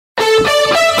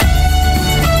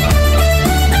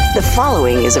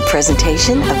following is a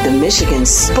presentation of the Michigan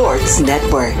Sports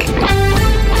Network.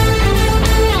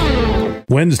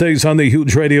 Wednesdays on the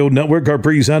Huge Radio Network are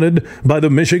presented by the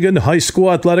Michigan High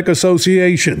School Athletic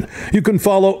Association. You can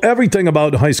follow everything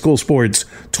about high school sports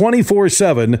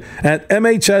 24/7 at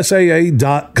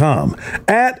MHSAA.com,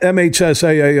 at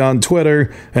MHSAA on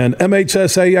Twitter, and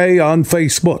MHSAA on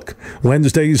Facebook.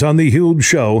 Wednesdays on the Huge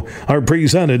Show are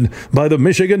presented by the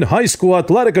Michigan High School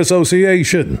Athletic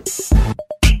Association.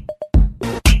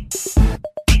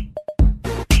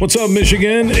 What's up,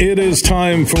 Michigan? It is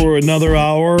time for another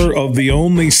hour of the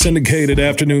only syndicated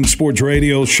afternoon sports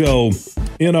radio show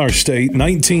in our state.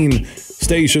 19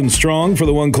 stations strong. For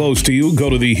the one close to you,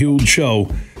 go to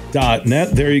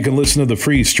thehugeshow.net. There you can listen to the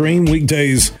free stream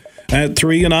weekdays at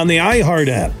 3 and on the iHeart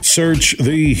app. Search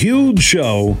The Huge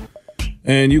Show,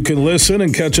 and you can listen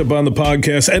and catch up on the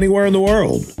podcast anywhere in the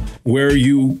world where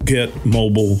you get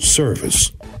mobile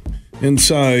service.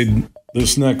 Inside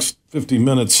this next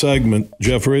 50-minute segment,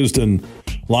 Jeff Risdon,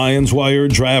 Lions Wire,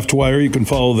 Draft Wire. You can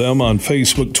follow them on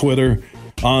Facebook, Twitter,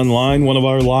 online. One of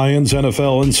our Lions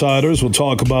NFL insiders will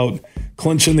talk about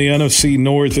clinching the NFC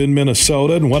North in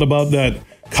Minnesota. And what about that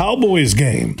Cowboys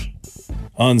game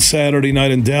on Saturday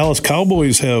night in Dallas?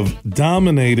 Cowboys have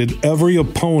dominated every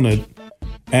opponent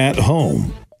at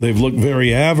home. They've looked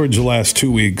very average the last 2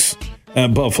 weeks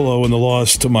at Buffalo in the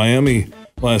loss to Miami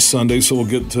last Sunday. So we'll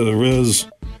get to Riz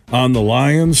on the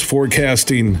Lions,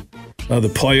 forecasting the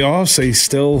playoffs. They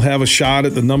still have a shot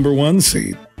at the number one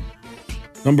seed.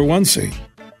 If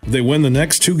they win the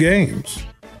next 2 games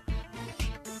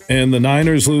and the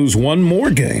Niners lose one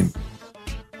more game,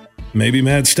 maybe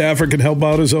Matt Stafford can help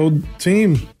out his old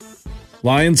team.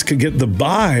 Lions could get the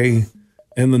bye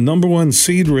and the number one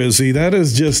seed, Rizzy. That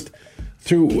is just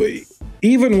through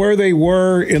even where they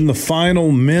were in the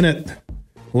final minute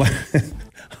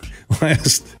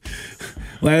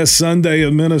last Sunday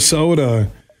in Minnesota,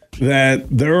 that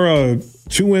they're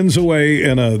 2 wins away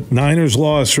and a Niners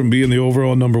loss from being the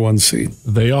overall number one seed.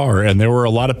 They are, and there were a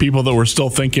lot of people that were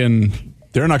still thinking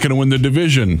they're not going to win the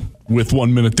division with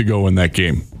 1 minute to go in that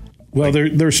game. Well,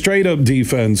 they're straight up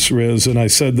defense, Riz, and I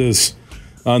said this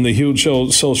on the Huge Show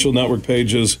social network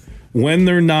pages. When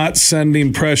they're not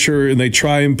sending pressure and they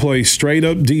try and play straight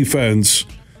up defense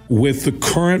with the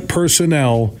current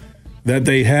personnel that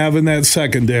they have in that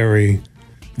secondary,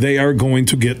 they are going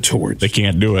to get torched. They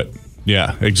can't do it.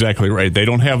 Yeah, exactly right. They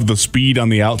don't have the speed on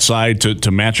the outside to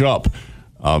match up.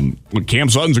 Cam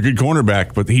Sutton's a good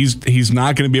cornerback, but he's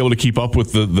not going to be able to keep up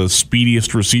with the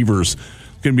speediest receivers.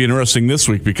 It's going to be interesting this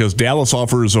week because Dallas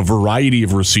offers a variety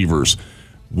of receivers.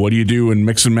 What do you do in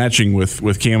mix and matching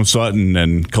with Cam Sutton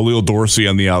and Khalil Dorsey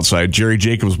on the outside? Jerry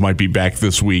Jacobs might be back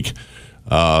this week.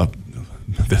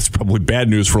 That's probably bad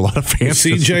news for a lot of fans.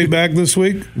 Is CJ back this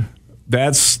week?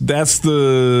 That's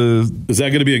the. Is that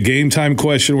going to be a game time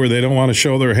question where they don't want to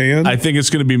show their hand? I think it's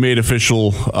going to be made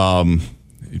official.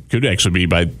 It could actually be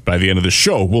by the end of the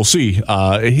show. We'll see.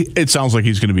 It sounds like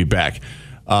he's going to be back.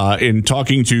 In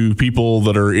talking to people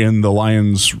that are in the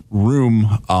Lions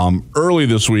room early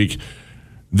this week,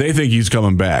 they think he's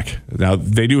coming back. Now,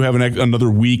 they do have another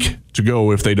week to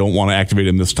go if they don't want to activate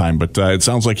him this time, but it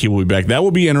sounds like he will be back. That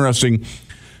will be interesting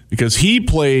because he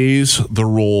plays the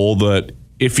role that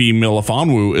Ife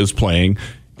Melifonwu is playing.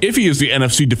 Ife is the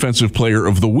NFC Defensive Player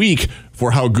of the Week for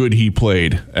how good he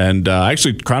played. And I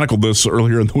actually chronicled this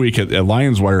earlier in the week at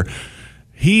Lions Wire.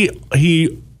 He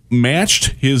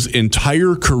matched his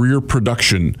entire career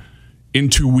production in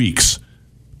 2 weeks.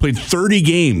 Played 30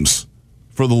 games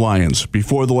for the Lions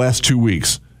before the last 2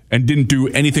 weeks and didn't do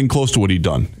anything close to what he'd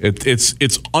done.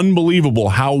 It's unbelievable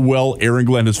how well Aaron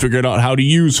Glenn has figured out how to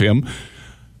use him.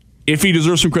 If he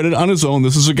deserves some credit on his own,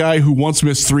 this is a guy who once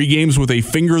missed 3 games with a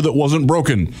finger that wasn't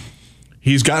broken.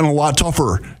 He's gotten a lot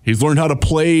tougher. He's learned how to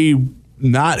play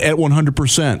not at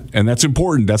 100%, and that's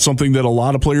important. That's something that a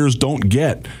lot of players don't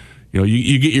get.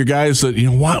 You get your guys that,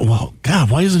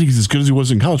 why isn't he as good as he was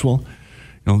in college? Well,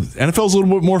 NFL's a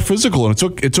little bit more physical, and it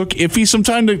took Iffy some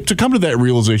time to come to that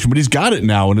realization, but he's got it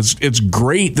now, and it's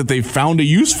great that they found a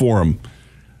use for him.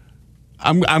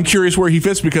 I'm curious where he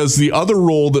fits because the other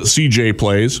role that CJ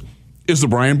plays is the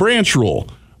Brian Branch role.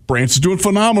 Branch is doing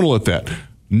phenomenal at that.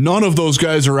 None of those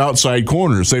guys are outside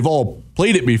corners. They've all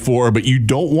played it before, but you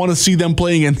don't want to see them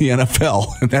playing in the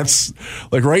NFL. And that's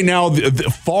like right now,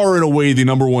 far and away, the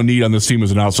number one need on this team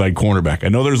is an outside cornerback. I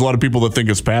know there's a lot of people that think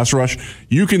it's pass rush.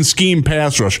 You can scheme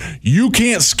pass rush. You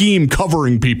can't scheme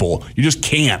covering people. You just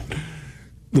can't.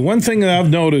 The one thing that I've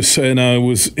noticed, and I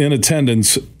was in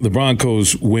attendance, the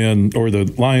Broncos win, or the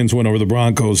Lions win over the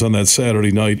Broncos on that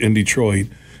Saturday night in Detroit,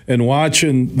 and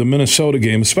watching the Minnesota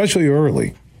game, especially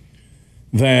early,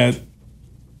 that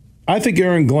I think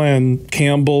Aaron Glenn,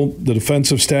 Campbell, the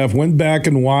defensive staff, went back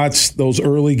and watched those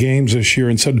early games this year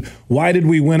and said, why did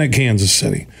we win at Kansas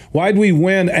City? Why did we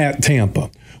win at Tampa?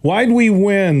 Why did we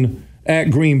win at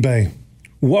Green Bay?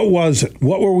 What was it?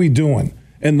 What were we doing?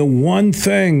 And the one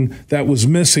thing that was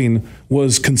missing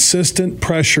was consistent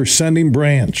pressure, sending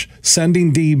branch,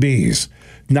 sending DBs,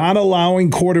 not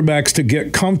allowing quarterbacks to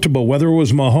get comfortable, whether it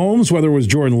was Mahomes, whether it was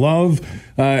Jordan Love,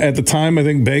 at the time, I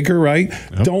think Baker, right?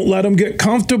 Yep. Don't let them get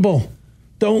comfortable.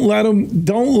 Don't let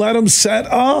them set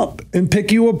up and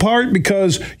pick you apart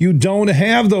because you don't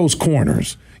have those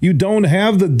corners. You don't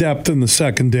have the depth in the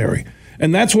secondary.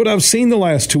 And that's what I've seen the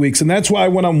last 2 weeks. And that's why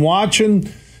when I'm watching,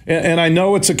 and I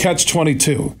know it's a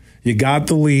catch-22, you got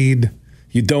the lead.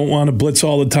 You don't want to blitz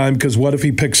all the time because what if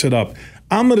he picks it up?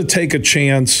 I'm going to take a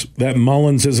chance that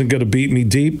Mullins isn't going to beat me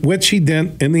deep, which he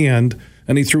didn't in the end,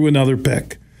 and he threw another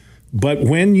pick. But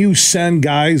when you send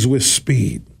guys with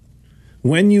speed,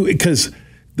 because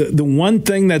the one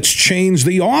thing that's changed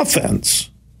the offense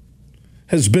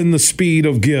has been the speed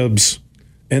of Gibbs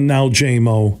and now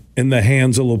J-Mo in the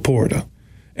hands of Laporta.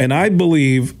 And I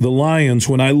believe the Lions,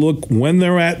 when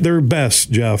they're at their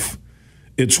best, Jeff,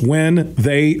 it's when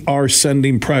they are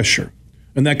sending pressure.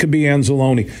 And that could be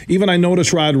Anzalone. Even I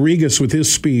noticed Rodriguez with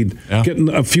his speed getting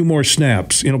a few more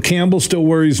snaps. Campbell still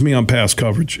worries me on pass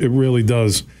coverage. It really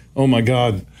does. Oh, my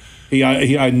God.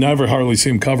 I never hardly see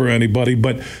him cover anybody.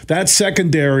 But that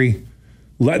secondary,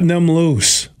 letting them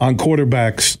loose on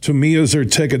quarterbacks, to me is their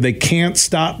ticket. They can't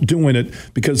stop doing it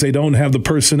because they don't have the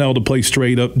personnel to play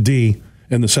straight up D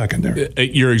in the secondary.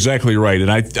 You're exactly right.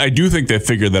 And I do think they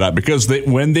figured that out because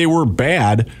when they were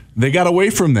bad, they got away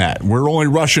from that. We're only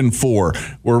rushing 4.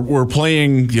 We're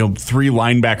playing 3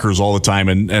 linebackers all the time,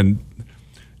 and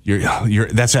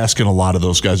that's asking a lot of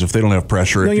those guys if they don't have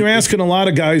pressure. No, you're asking a lot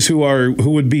of guys who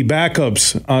would be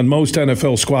backups on most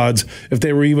NFL squads if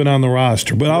they were even on the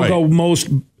roster. But I'll go most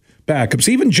backups.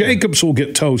 Even Jacobs will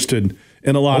get toasted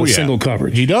in a lot of single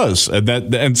coverage. He does,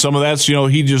 and some of that's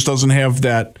he just doesn't have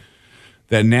that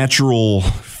natural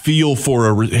feel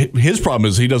for his problem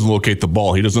is he doesn't locate the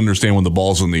ball. He doesn't understand when the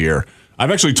ball's in the air.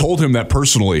 I've actually told him that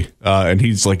personally, and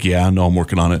he's like, "Yeah, no, I'm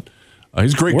working on it."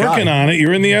 He's a great guy. Working on it.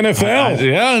 You're in the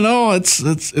NFL.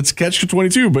 It's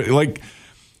catch-22, but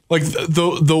like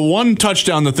the one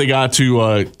touchdown that they got to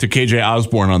KJ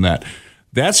Osborne on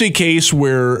that's a case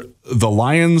where the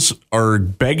Lions are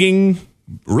begging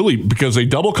really because they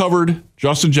double covered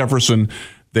Justin Jefferson.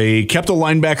 They kept a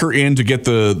linebacker in to get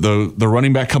the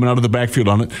running back coming out of the backfield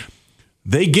on it.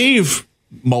 They gave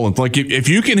Mullins, if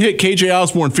you can hit KJ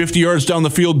Osborne 50 yards down the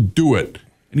field, do it.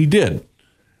 And he did.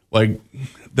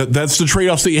 That's the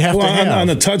trade-offs that you have to have. On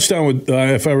the touchdown, with,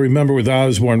 if I remember, with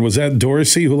Osborne, was that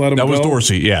Dorsey who let him go? That was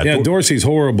Dorsey, yeah. Yeah, Dorsey's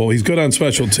horrible. He's good on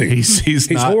special teams.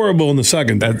 He's horrible in the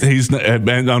secondary.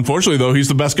 And unfortunately, though, he's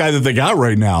the best guy that they got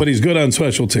right now. But he's good on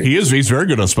special teams. He is. He's very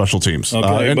good on special teams.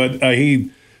 Okay,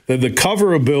 but the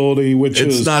cover ability,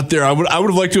 it's not there. I would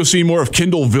have liked to have seen more of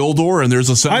Kindle Vildor, and there's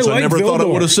a sentence I never thought I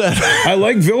would have said. I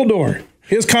like Vildor.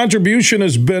 His contribution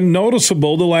has been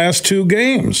noticeable the last 2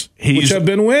 games, which have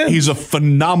been wins. He's a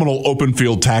phenomenal open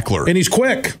field tackler. And he's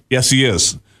quick. Yes, he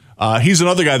is. He's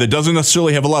another guy that doesn't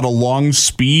necessarily have a lot of long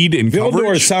speed in coverage.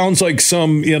 Vildor sounds like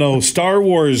some, Star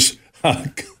Wars.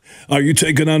 Are you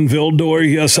taking on Vildor?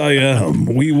 Yes, I am.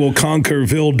 We will conquer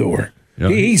Vildor.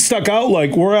 Yep. He stuck out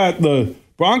like we're at the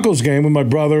Broncos game with my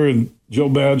brother and Joe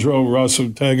Badro, Russ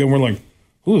Ortega, and we're like,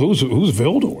 who's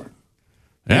Vildor?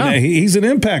 Yeah. And he's an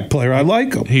impact player. I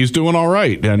like him. He's doing all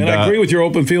right. And I agree with your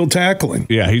open field tackling.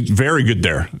 Yeah, he's very good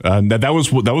there. That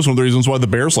was one of the reasons why the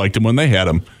Bears liked him when they had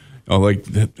him.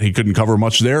 He couldn't cover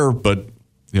much there, but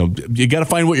you got to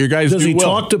find what your guys do. Does he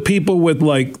talk to people with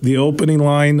the opening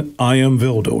line, I am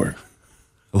Vildor?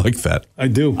 I like that. I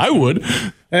do. I would.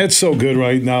 It's so good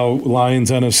right now,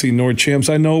 Lions NFC North champs.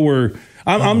 I know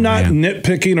I'm not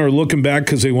nitpicking or looking back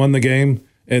because they won the game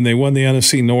and they won the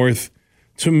NFC North.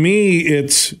 To me,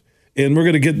 and we're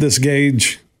going to get this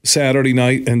gauge Saturday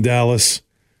night in Dallas.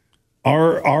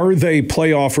 Are they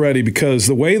playoff ready? Because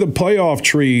the way the playoff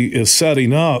tree is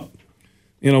setting up,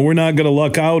 we're not going to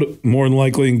luck out more than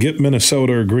likely and get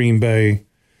Minnesota or Green Bay.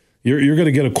 You're going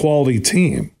to get a quality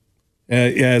team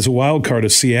as a wild card, a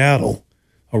Seattle,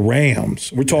 a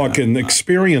Rams. We're talking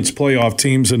experienced playoff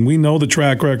teams, and we know the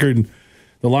track record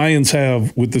the Lions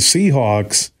have with the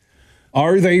Seahawks.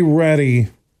 Are they ready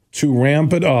to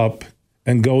ramp it up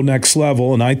and go next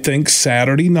level? And I think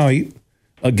Saturday night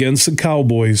against the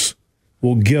Cowboys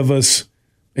will give us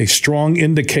a strong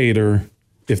indicator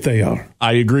if they are.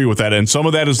 I agree with that. And some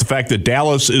of that is the fact that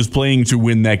Dallas is playing to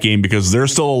win that game because they're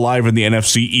still alive in the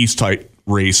NFC East type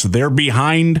race. They're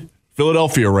behind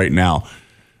Philadelphia right now.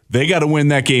 They got to win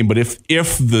that game. But if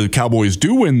the Cowboys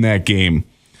do win that game,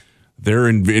 they're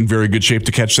in very good shape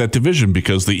to catch that division,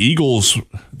 because the Eagles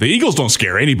don't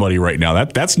scare anybody right now.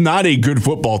 That's not a good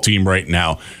football team right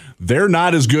now. They're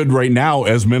not as good right now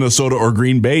as Minnesota or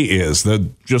Green Bay is.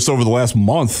 Just over the last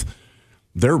month,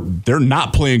 they're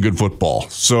not playing good football.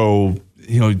 So,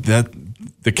 that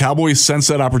the Cowboys sense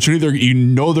that opportunity.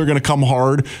 They're going to come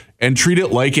hard and treat it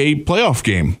like a playoff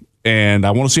game. And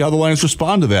I want to see how the Lions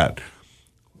respond to that.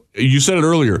 You said it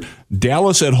earlier.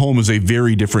 Dallas at home is a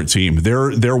very different team.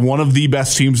 They're one of the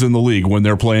best teams in the league when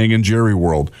they're playing in Jerry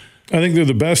World. I think they're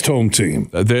the best home team.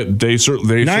 They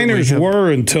certainly Niners were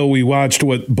until we watched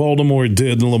what Baltimore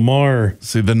did and Lamar.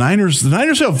 See, the Niners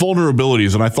have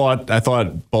vulnerabilities, and I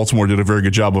thought Baltimore did a very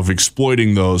good job of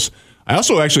exploiting those. I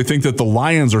also actually think that the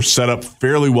Lions are set up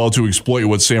fairly well to exploit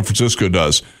what San Francisco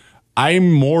does.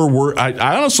 I'm more worried.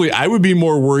 I would be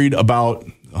more worried about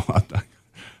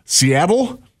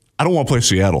Seattle. I don't want to play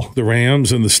Seattle. The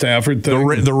Rams and the Stafford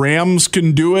thing. The Rams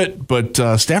can do it, but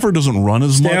Stafford doesn't run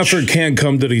as much. Stafford can't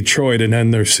come to Detroit and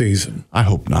end their season. I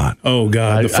hope not. Oh,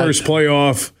 God. The first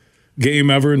playoff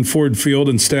game ever in Ford Field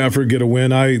and Stafford get a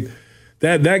win.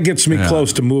 That gets me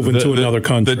close to moving to another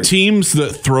country. The teams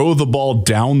that throw the ball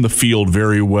down the field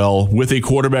very well with a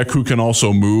quarterback who can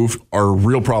also move are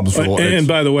real problems for the Lions. And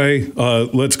by the way,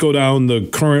 let's go down the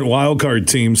current wildcard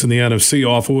teams in the NFC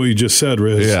off of what you just said,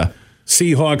 Riz. Yeah.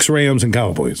 Seahawks, Rams, and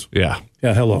Cowboys. Yeah.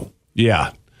 Yeah, hello.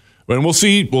 Yeah. And we'll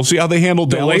see how they handle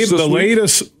Dallas this week.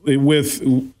 Latest,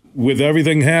 with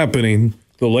everything happening,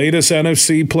 the latest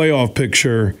NFC playoff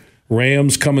picture,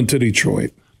 Rams coming to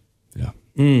Detroit.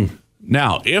 Yeah.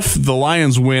 Now, if the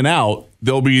Lions win out,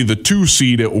 they'll be the 2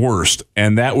 seed at worst,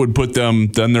 and that would put them,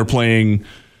 then they're playing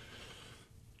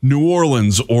New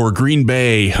Orleans or Green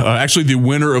Bay. Actually, the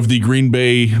winner of the Green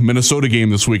Bay-Minnesota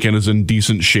game this weekend is in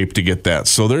decent shape to get that.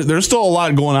 So there's still a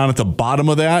lot going on at the bottom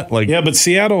of that. But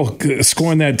Seattle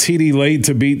scoring that TD late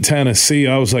to beat Tennessee,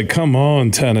 I was like, come on,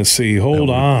 Tennessee,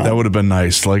 hold on. That would have been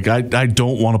nice. I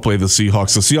don't want to play the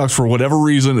Seahawks. The Seahawks, for whatever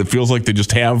reason, it feels like they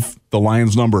just have the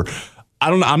Lions number.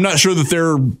 I'm not sure that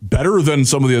they're better than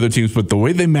some of the other teams, but the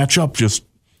way they match up, it's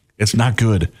not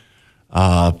good.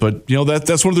 But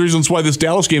that's one of the reasons why this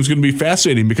Dallas game is going to be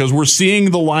fascinating, because we're seeing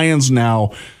the Lions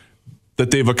now that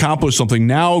they've accomplished something.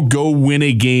 Now go win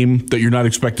a game that you're not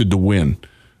expected to win,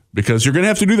 because you're going to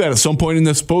have to do that at some point in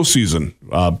this postseason.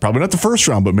 Probably not the first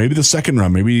round, but maybe the second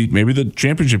round, maybe the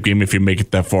championship game if you make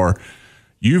it that far.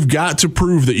 You've got to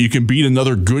prove that you can beat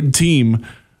another good team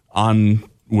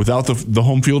without the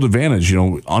home field advantage.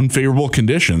 Unfavorable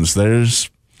conditions.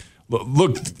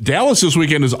 Look, Dallas this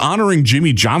weekend is honoring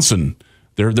Jimmy Johnson.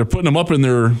 They're putting him up in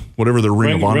their whatever their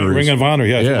Ring of Honor is. Ring of Honor,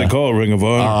 yeah, that's what they call it, Ring of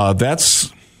Honor.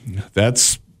 That's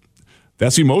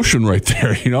emotion right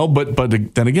there, But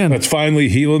then again, that's finally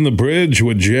healing the bridge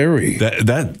with Jerry.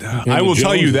 I will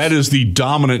tell you, that is the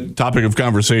dominant topic of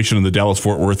conversation in the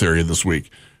Dallas-Fort Worth area this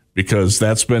week, because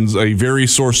that's been a very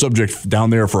sore subject down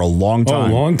there for a long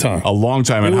time. A long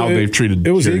time, and how they've treated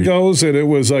it was Jerry. Egos, and it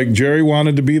was like Jerry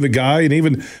wanted to be the guy, and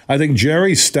even I think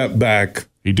Jerry stepped back.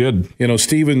 He did.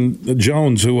 Stephen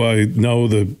Jones, who I know,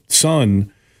 the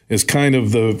son, is kind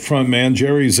of the front man.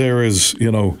 Jerry's there is,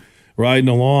 riding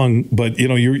along. But,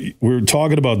 we're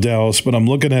talking about Dallas, but I'm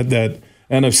looking at that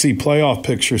NFC playoff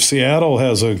picture. Seattle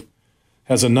has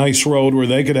a nice road where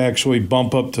they could actually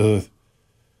bump up to –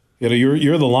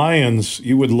 you're the Lions.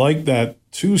 You would like that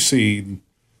 2 seed,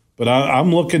 but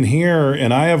I'm looking here,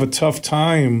 and I have a tough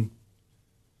time.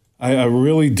 I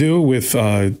really do with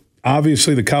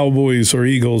obviously the Cowboys or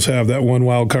Eagles have that one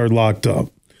wild card locked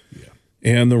up,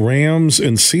 and the Rams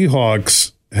and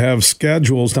Seahawks have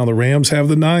schedules. Now the Rams have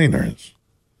the Niners.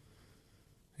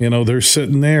 They're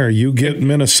sitting there. You get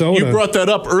Minnesota. You brought that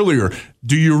up earlier.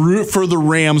 Do you root for the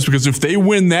Rams? Because if they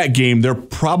win that game, they're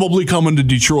probably coming to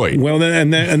Detroit. Well,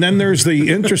 then there's the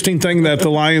interesting thing that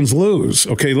the Lions lose.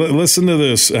 Okay, listen to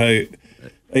this.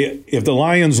 If the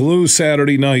Lions lose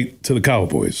Saturday night to the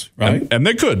Cowboys, right? And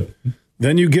they could.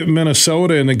 Then you get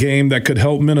Minnesota in a game that could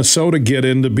help Minnesota get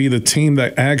in to be the team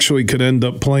that actually could end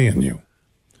up playing you.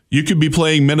 You could be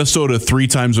playing Minnesota 3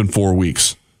 times in 4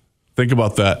 weeks. Think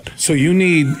about that. So you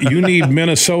need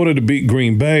Minnesota to beat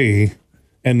Green Bay,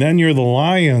 and then you're the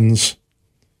Lions.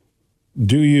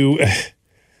 Do you?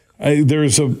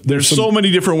 There's so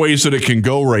many different ways that it can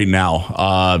go right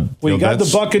now. You got the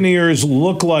Buccaneers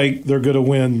look like they're going to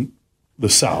win the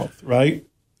South, right?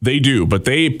 They do, but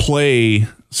they play.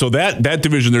 So that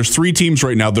division, there's 3 teams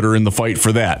right now that are in the fight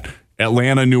for that.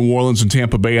 Atlanta, New Orleans, and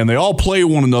Tampa Bay, and they all play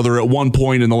one another at one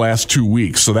point in the last 2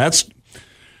 weeks. So that's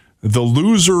the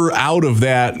loser out of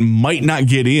that might not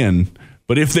get in,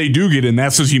 But if they do get in,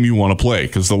 that's the team you want to play,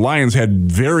 because the Lions had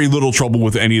very little trouble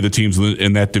with any of the teams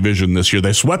in that division this year.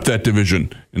 They swept that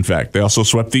division. In fact, they also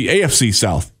swept the AFC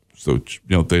South. So, or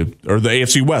the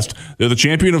AFC West. They're the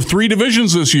champion of 3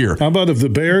 divisions this year. How about if the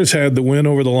Bears had the win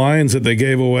over the Lions that they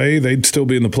gave away, they'd still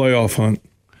be in the playoff hunt.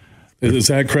 Is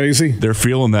that crazy? They're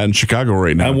feeling that in Chicago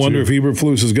right now. I wonder if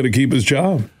Eberflus is going to keep his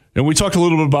job. And we talked a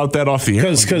little bit about that off the air.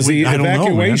 Because the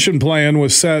evacuation plan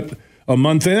was set a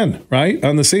month in, right,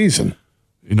 on the season.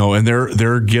 You know, and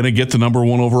they're going to get the number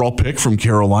 1 overall pick from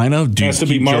Carolina. Has to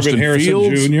be Marvin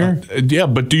Harrison Jr. Yeah,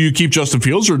 but do you keep Justin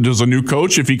Fields, or does a new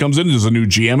coach, if he comes in, does a new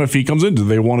GM, if he comes in, do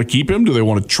they want to keep him? Do they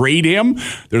want to trade him?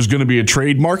 There's going to be a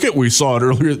trade market. We saw it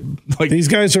earlier. These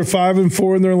guys are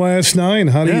 5-4 in their last 9.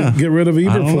 How do you get rid of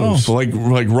Eberflus? So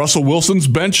like Russell Wilson's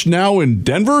bench now in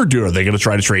Denver. Are they going to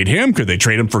try to trade him? Could they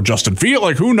trade him for Justin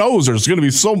Fields? Who knows? There's going to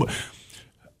be so much.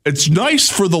 It's nice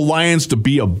for the Lions to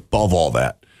be above all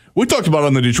that. We talked about it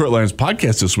on the Detroit Lions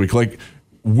podcast this week.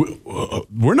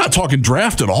 We're not talking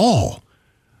draft at all.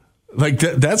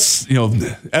 That's,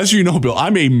 as you know, Bill,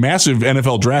 I'm a massive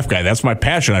NFL draft guy. That's my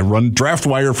passion. I run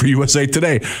DraftWire for USA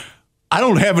Today. I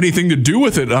don't have anything to do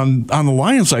with it on the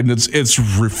Lions side, and it's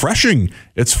refreshing.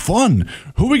 It's fun.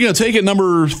 Who are we going to take at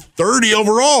number 30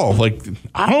 overall?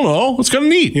 I don't know. It's kind of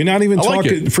neat. You're not even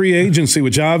talking free agency,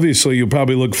 which obviously you'll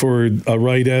probably look for a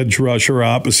right edge rusher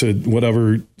opposite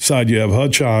whatever side you have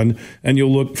Hutch on, and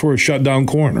you'll look for a shutdown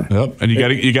corner. Yep, and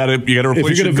you got to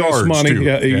replace your guards money,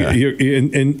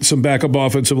 too. and some backup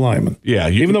offensive linemen. Yeah,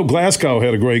 even though Glasgow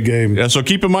had a great game. Yeah. So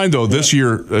keep in mind though, this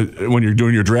year when you're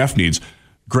doing your draft needs,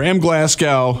 Graham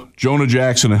Glasgow, Jonah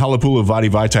Jackson, and Halapula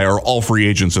Vaitai are all free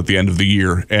agents at the end of the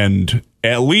year, and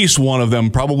at least one of them,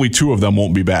 probably 2 of them,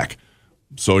 won't be back.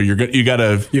 So you got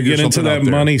to get into that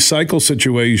money cycle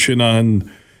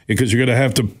situation because you're going to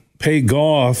have to pay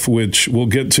Goff, which we'll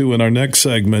get to in our next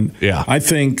segment. Yeah, I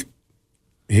think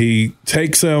he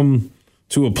takes them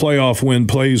to a playoff win,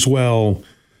 plays well.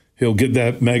 He'll get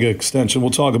that mega extension.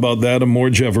 We'll talk about that and more.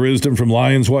 Jeff Risdon from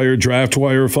Lions Wire, Draft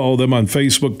Wire. Follow them on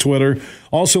Facebook, Twitter.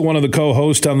 Also one of the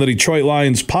co-hosts on the Detroit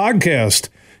Lions podcast.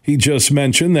 He just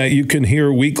mentioned that you can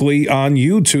hear weekly on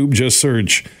YouTube. Just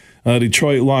search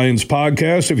Detroit Lions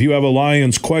podcast. If you have a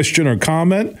Lions question or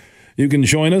comment, you can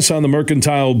join us on the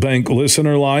Mercantile Bank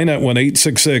listener line at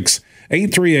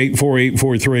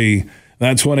 1-866-838-4843.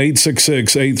 That's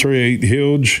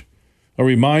 1-866-838-HUGE. A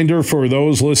reminder for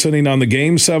those listening on the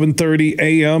game, 7:30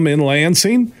 a.m. in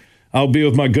Lansing. I'll be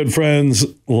with my good friends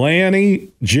Lanny,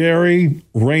 Jerry,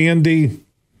 Randy,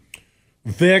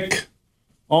 Vic,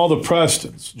 all the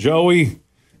Prestons. Joey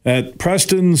at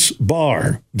Preston's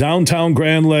Bar, downtown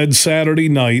Grand Ledge, Saturday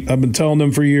night. I've been telling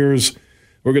them for years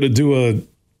we're going to do a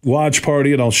watch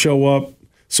party, and I'll show up.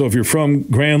 So if you're from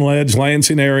Grand Ledge,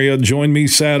 Lansing area, join me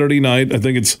Saturday night. I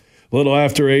think it's a little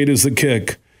after 8 is the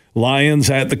kick. Lions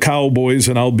at the Cowboys,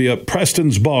 and I'll be at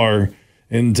Preston's Bar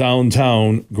in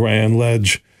downtown Grand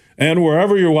Ledge. And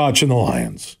wherever you're watching the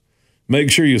Lions, make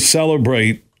sure you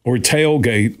celebrate or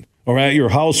tailgate or at your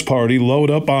house party, load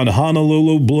up on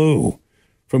Honolulu Blue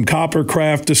from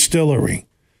Coppercraft Distillery.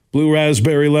 Blue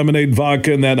raspberry lemonade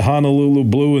vodka in that Honolulu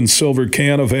Blue and silver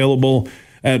can available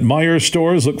at Meijer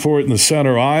stores. Look for it in the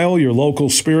center aisle, your local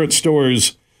spirit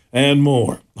stores, and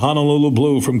more. Honolulu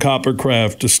Blue from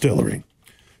Coppercraft Distillery.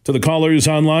 To the callers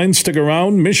online, stick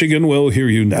around. Michigan will hear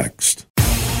you next.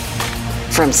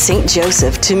 From St.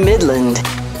 Joseph to Midland,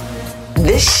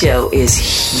 this show is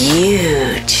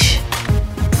huge.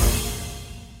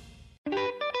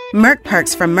 Merck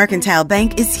Perks from Mercantile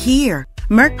Bank is here.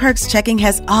 Merck Perks checking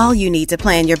has all you need to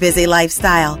plan your busy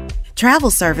lifestyle. Travel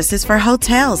services for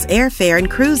hotels, airfare, and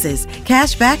cruises,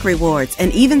 cash back rewards,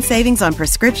 and even savings on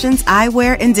prescriptions,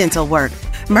 eyewear, and dental work.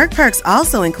 Merck Perks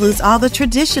also includes all the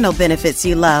traditional benefits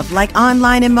you love, like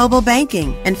online and mobile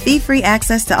banking, and fee-free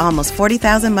access to almost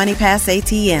 40,000 MoneyPass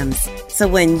ATMs. So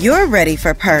when you're ready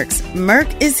for perks,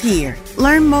 Merck is here.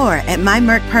 Learn more at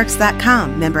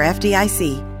mymerckperks.com, member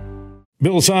FDIC.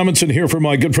 Bill Simonson here for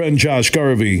my good friend Josh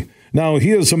Garvey. Now,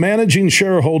 he is a managing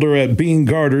shareholder at Beene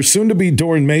Garter, soon to be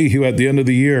Doeren Mayhew at the end of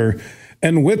the year.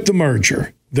 And with the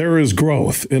merger, there is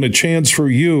growth and a chance for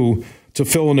you to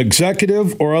fill an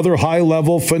executive or other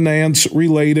high-level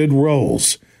finance-related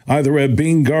roles, either at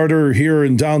Beene Garter here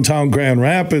in downtown Grand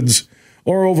Rapids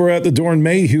or over at the Doeren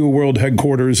Mayhew World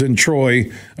Headquarters in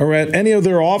Troy, or at any of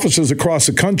their offices across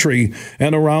the country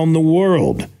and around the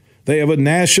world. They have a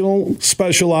national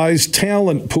specialized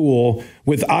talent pool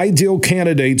with ideal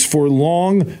candidates for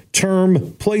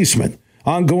long-term placement,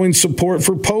 ongoing support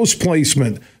for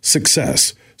post-placement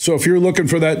success. So if you're looking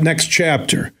for that next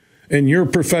chapter in your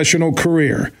professional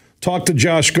career, talk to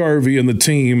Josh Garvey and the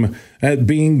team at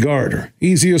Beene Garter.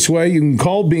 Easiest way, you can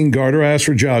call Beene Garter, ask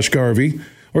for Josh Garvey,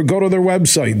 or go to their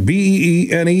website,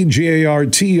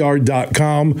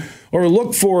 BEENEGARTR.com, or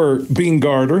look for Beene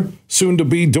Garter, soon to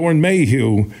be Dorn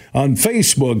Mayhew, on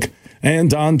Facebook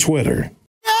and on Twitter.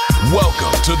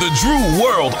 Welcome to the Drew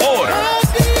World Order.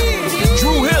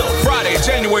 Drew Hill, Friday,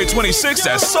 January 26th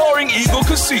at Soaring Eagle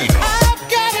Casino.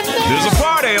 There's a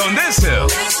party on this hill.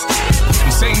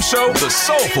 Same show, the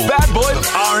soulful bad boy of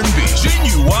R&B,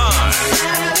 Genuine.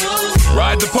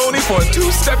 Ride the pony for a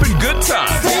two-stepping good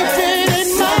time.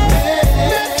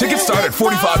 Tickets start at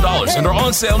 $45 and are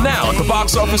on sale now at the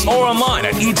box office or online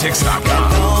at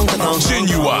etix.com.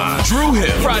 Genuine. Drew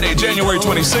Hill, Friday, January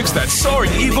 26th at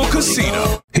Soaring Eagle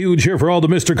Casino. Huge here for all the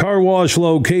Mr. Car Wash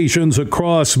locations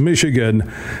across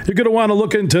Michigan. You're going to want to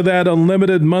look into that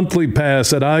unlimited monthly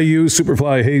pass that I use.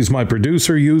 Superfly Hayes, my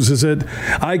producer, uses it.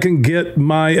 I can get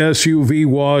my SUV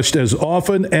washed as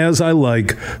often as I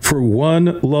like for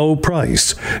one low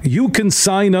price. You can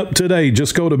sign up today.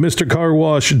 Just go to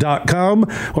MrCarWash.com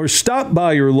or stop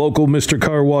by your local Mr.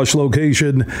 Car Wash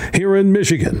location here in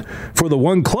Michigan for the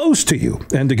one close to you.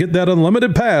 And to get that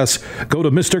unlimited pass, go to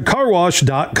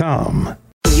MrCarWash.com.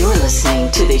 You're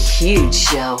listening to The Huge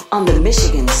Show on the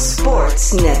Michigan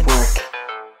Sports Network.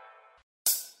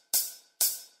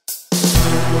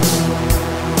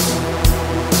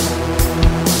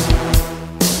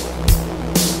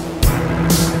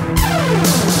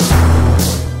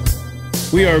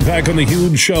 We are back on The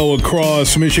Huge Show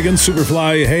across Michigan.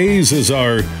 Superfly Hayes is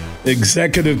our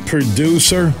executive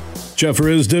producer. Jeff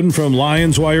Risden from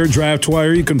Lions Wire, Draft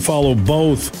Wire. You can follow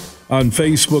both on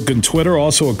Facebook and Twitter.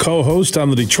 Also a co-host on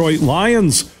the Detroit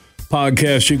Lions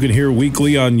podcast you can hear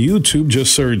weekly on YouTube.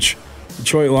 Just search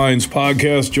Detroit Lions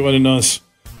podcast. Joining us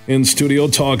in studio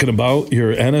talking about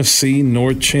your NFC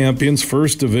North champions,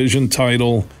 first division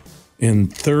title in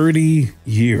 30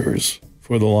 years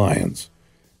for the Lions.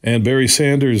 And Barry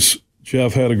Sanders,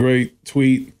 Jeff, had a great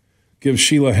tweet. Give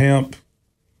Sheila Hamp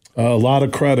a lot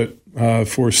of credit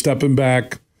for stepping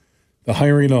back, the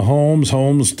hiring of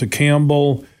Holmes to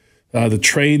Campbell, the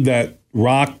trade that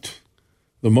rocked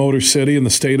the Motor City in the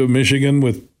state of Michigan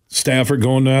with Stafford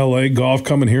going to L.A., Goff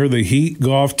coming here, the heat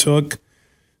Goff took,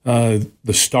 the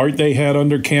start they had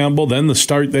under Campbell, then the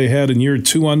start they had in year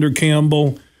 2 under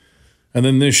Campbell, and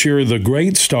then this year the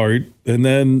great start, and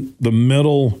then the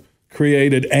middle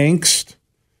created angst,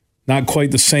 not quite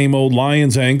the same old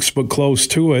Lions angst, but close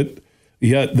to it,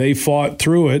 yet they fought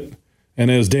through it, and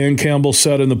as Dan Campbell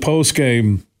said in the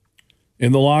postgame,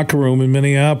 in the locker room in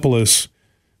Minneapolis,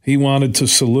 he wanted to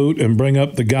salute and bring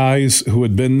up the guys who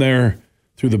had been there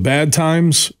through the bad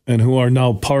times and who are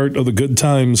now part of the good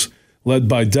times, led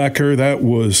by Decker. That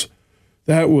was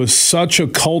such a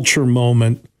culture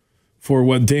moment for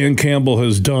what Dan Campbell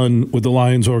has done with the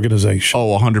Lions organization.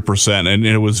 Oh, 100%. And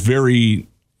it was very,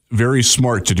 very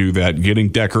smart to do that, getting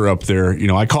Decker up there. You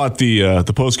know, I caught the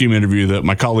postgame interview that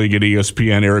my colleague at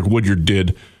ESPN, Eric Woodyard,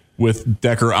 did with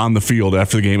Decker on the field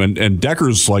after the game, and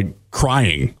Decker's like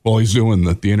crying while he's doing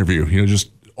the interview, you know,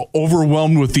 just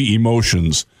overwhelmed with the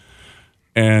emotions.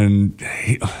 And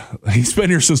he's been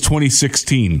here since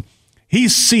 2016.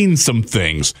 He's seen some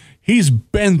things. He's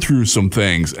been through some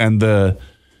things, and to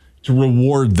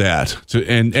reward that,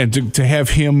 to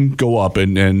have him go up,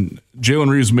 and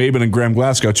Jalen Reeves-Maben and Graham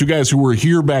Glasgow, two guys who were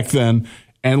here back then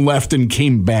and left and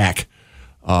came back.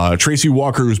 Tracy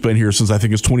Walker, who's been here since I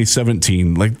think it's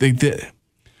 2017. Like they did.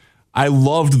 I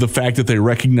loved the fact that they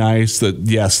recognized that,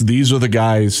 yes, these are the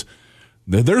guys.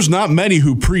 There's not many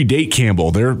who predate Campbell.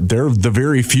 They're the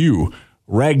very few.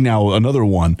 Ragnow, another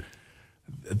one.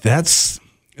 That's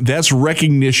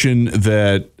recognition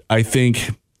that I think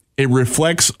it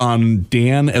reflects on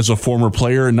Dan as a former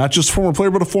player, and not just a former player,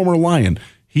 but a former Lion.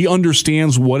 He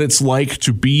understands what it's like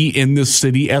to be in this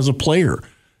city as a player.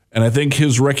 And I think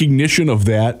his recognition of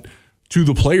that to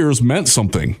the players meant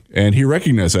something, and he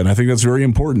recognized that. And I think that's very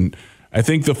important. I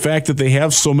think the fact that they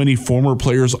have so many former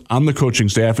players on the coaching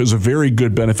staff is a very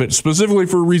good benefit, specifically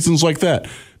for reasons like that,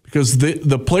 because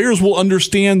the players will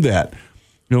understand that.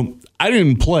 You know, I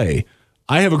didn't play.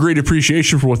 I have a great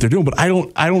appreciation for what they're doing, but I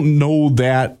don't know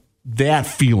that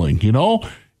feeling, you know?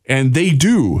 And they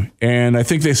do. And I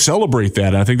think they celebrate that.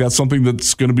 And I think that's something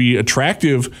that's going to be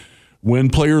attractive when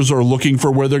players are looking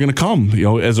for where they're going to come, you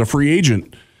know, as a free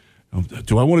agent.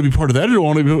 Do I want to be part of that, or do I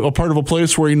want to be a part of a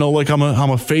place where, you know, like I'm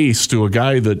a face to a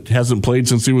guy that hasn't played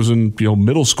since he was in, you know,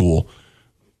 middle school?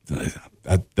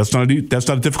 That's not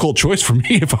a difficult choice for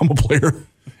me if I'm a player.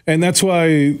 And that's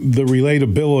why the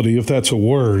relatability, if that's a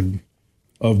word,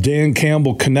 of Dan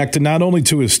Campbell connected not only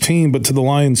to his team but to the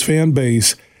Lions fan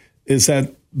base is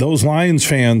that those Lions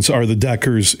fans are the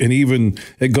Deckers, and even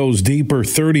it goes deeper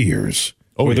 30 years.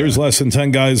 Where there's less than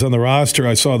 10 guys on the roster.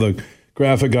 I saw the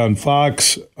graphic on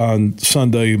Fox on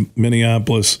Sunday,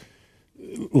 Minneapolis.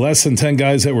 Less than 10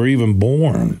 guys that were even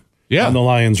born on the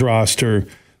Lions roster,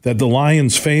 that the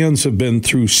Lions fans have been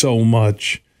through so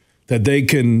much that they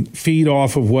can feed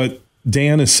off of what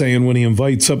Dan is saying when he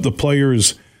invites up the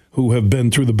players who have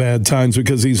been through the bad times,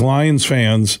 because these Lions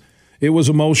fans, it was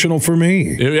emotional for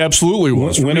me. It absolutely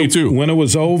was for me too. When it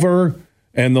was over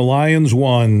and the Lions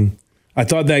won, I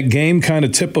thought that game kind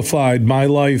of typified my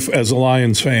life as a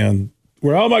Lions fan.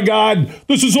 Where, oh my God,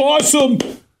 this is awesome.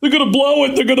 They're going to blow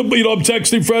it. They're going to, I'm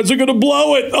texting friends. They're going to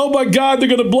blow it. Oh, my God, they're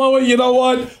going to blow it. You know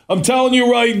what? I'm telling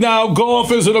you right now,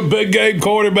 Goff isn't a big game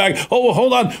quarterback. Oh,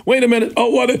 hold on. Wait a minute. Oh,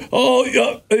 what?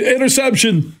 Oh,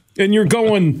 interception. And you're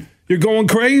going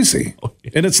crazy.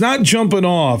 And it's not jumping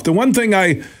off. The one thing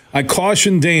I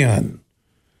caution Dan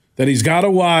that he's got to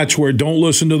watch where don't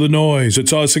listen to the noise.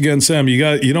 It's us against them.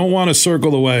 You don't want to circle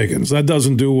the wagons. That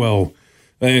doesn't do well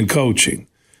in coaching.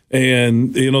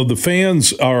 And, the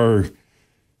fans are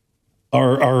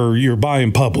you're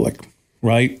buying public,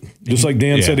 right? Just like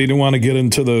Dan said, he didn't want to get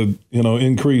into the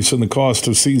increase in the cost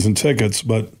of season tickets,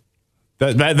 but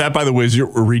that by the way is a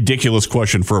ridiculous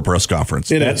question for a press conference.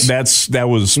 That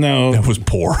was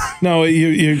poor. No,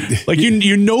 you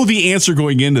the answer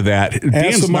going into that.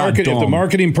 Ask if the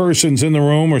marketing person's in the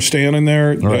room or standing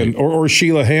there, right. or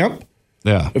Sheila Hamp.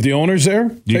 Yeah. If the owner's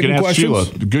there, you can ask questions.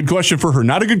 Sheila. Good question for her.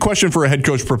 Not a good question for a head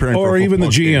coach preparing for a even the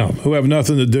GM game. who have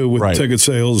nothing to do with ticket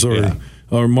sales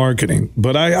or marketing.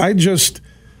 But I just,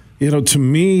 to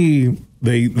me,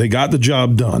 they got the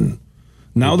job done.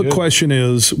 Now the question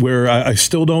is, where I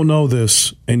still don't know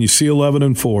this, and you see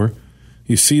 11-4,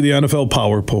 you see the NFL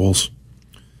power polls,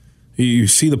 you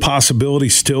see the possibility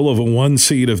still of a 1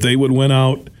 seed if they would win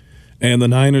out and the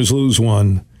Niners lose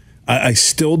one. I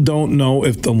still don't know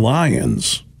if the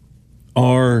Lions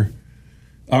are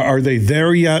they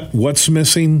there yet? What's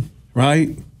missing,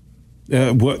 right?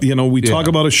 We talk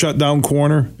about a shutdown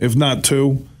corner, if not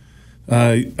two.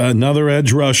 Another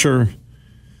edge rusher.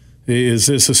 Is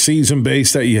this a season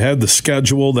base that you had the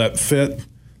schedule that fit,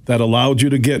 that allowed you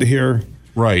to get here?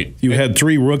 Right. You had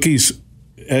 3 rookies,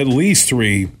 at least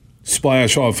 3,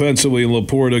 splash offensively,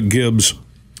 Laporta, Gibbs,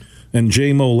 and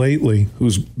J-Mo lately,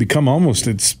 who's become almost,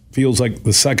 it feels like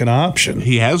the second option.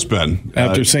 He has been.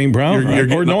 After St. Brown.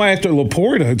 After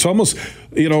Laporta. It's almost,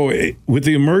 with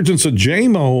the emergence of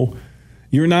J-Mo,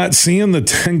 you're not seeing the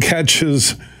 10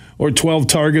 catches or 12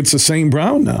 targets of St.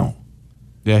 Brown now.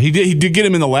 Yeah, he did get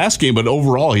him in the last game, but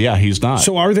overall, he's not.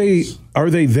 So are they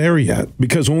there yet?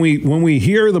 Because when we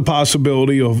hear the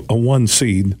possibility of a 1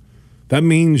 seed, that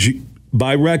means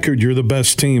by record you're the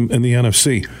best team in the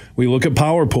NFC. We look at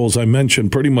power polls, I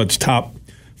mentioned, pretty much top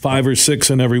 5 or 6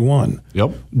 in every one.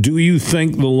 Yep. Do you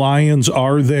think the Lions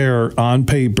are there on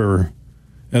paper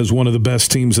as one of the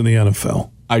best teams in the NFL?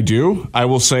 I do. I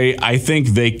will say I think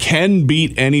they can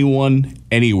beat anyone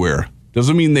anywhere.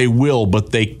 Doesn't mean they will,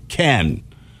 but they can.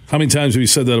 How many times have you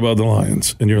said that about the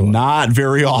Lions in your life? Not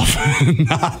very often.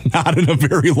 not in a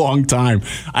very long time.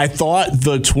 I thought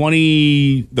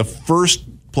the first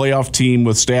playoff team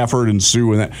with Stafford and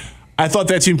Sue and that, I thought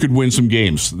that team could win some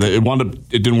games. It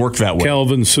didn't work that way.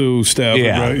 Calvin, Sue, Stafford,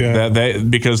 right? Yeah.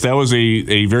 Because that was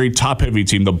a very top-heavy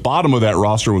team. The bottom of that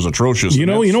roster was atrocious. You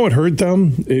know what hurt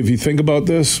them? If you think about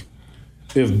this,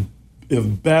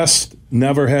 if Best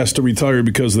never has to retire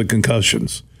because of the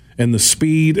concussions and the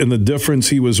speed and the difference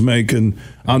he was making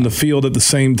on the field at the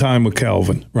same time with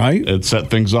Calvin, right? It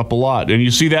set things up a lot. And you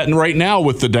see that right now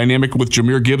with the dynamic with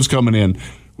Jahmyr Gibbs coming in,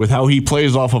 with how he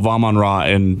plays off of Amon-Ra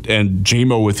and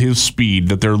J-Mo with his speed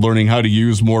that they're learning how to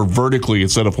use more vertically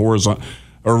instead of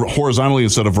horizontally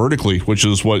instead of vertically, which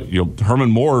is what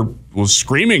Herman Moore was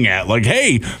screaming at. Like,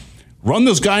 hey, run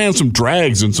this guy on some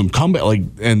drags and some comeback.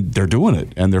 And they're doing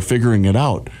it, and they're figuring it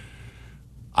out.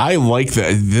 I like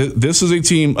that. This is a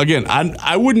team, again,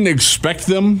 I wouldn't expect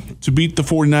them to beat the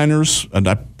 49ers, and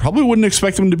I probably wouldn't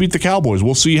expect them to beat the Cowboys.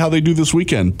 We'll see how they do this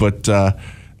weekend, but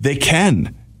they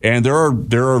can. And there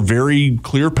are very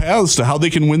clear paths to how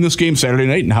they can win this game Saturday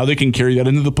night and how they can carry that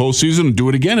into the postseason and do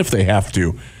it again if they have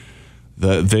to.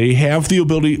 They have the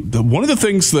ability. One of the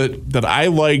things that I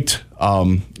liked,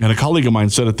 and a colleague of mine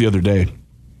said it the other day,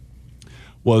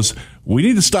 was we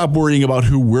need to stop worrying about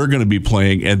who we're going to be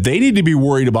playing, and they need to be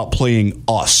worried about playing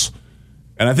us.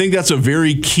 And I think that's a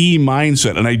very key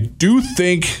mindset. And I do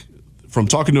think, from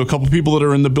talking to a couple people that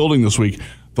are in the building this week,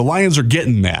 the Lions are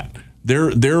getting that.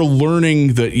 They're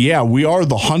learning that, we are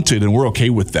the hunted, and we're okay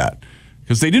with that.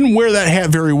 because they didn't wear that hat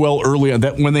very well early on.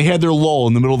 That when they had their lull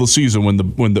in the middle of the season, when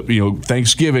the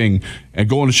Thanksgiving and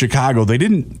going to Chicago,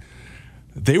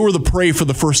 they were the prey for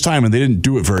the first time, and they didn't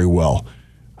do it very well.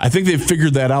 I think they've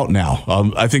figured that out now.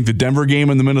 I think the Denver game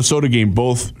and the Minnesota game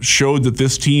both showed that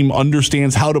this team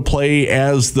understands how to play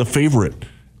as the favorite.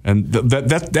 And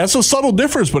that's a subtle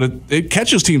difference, but it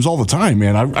catches teams all the time,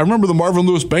 man. I remember the Marvin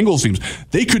Lewis Bengals teams.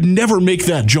 They could never make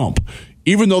that jump,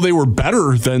 even though they were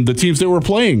better than the teams they were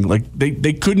playing. Like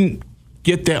they couldn't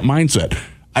get that mindset.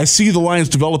 I see the Lions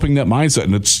developing that mindset,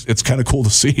 and it's kind of cool to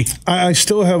see. I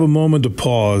still have a moment to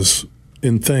pause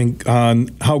and think on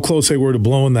how close they were to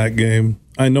blowing that game.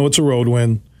 I know it's a road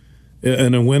win,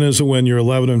 and a win is a win. You're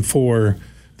 11-4.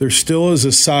 There still is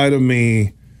a side of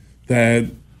me that,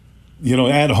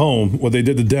 at home, what they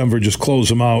did to Denver, just close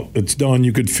them out. It's done.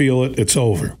 You could feel it. It's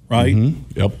over, right?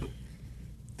 Mm-hmm. Yep.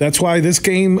 That's why this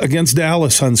game against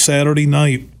Dallas on Saturday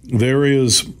night, there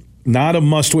is not a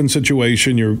must-win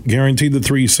situation. You're guaranteed the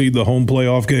 3 seed, the home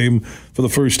playoff game for the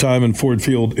first time in Ford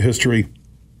Field history.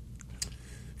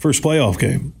 First playoff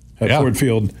game at Ford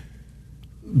Field.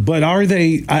 But are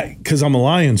they, because I'm a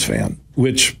Lions fan,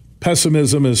 which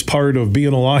pessimism is part of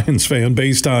being a Lions fan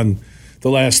based on the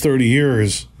last 30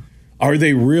 years, are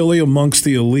they really amongst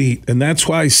the elite? And that's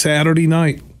why Saturday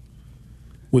night,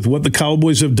 with what the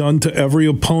Cowboys have done to every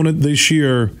opponent this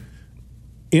year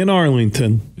in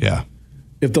Arlington,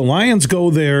 if the Lions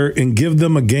go there and give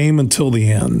them a game until the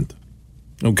end,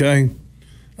 okay?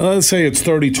 Let's say it's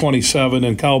 30-27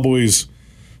 and Cowboys,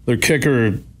 their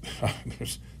kicker,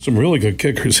 there's some really good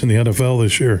kickers in the NFL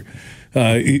this year.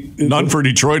 None for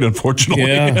Detroit, unfortunately.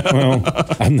 Yeah, well,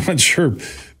 I'm not sure.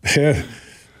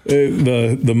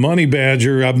 The money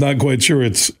badger, I'm not quite sure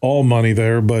it's all money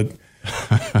there, but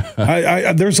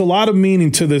there's a lot of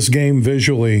meaning to this game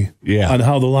visually on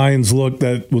how the Lions look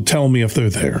that will tell me if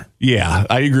they're there. Yeah,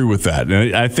 I agree with that.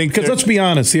 I think because let's be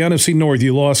honest, the NFC North,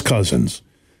 you lost Cousins.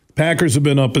 Packers have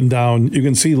been up and down. You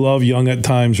can see Love young at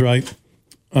times, right?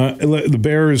 The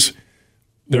Bears,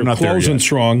 they're not closing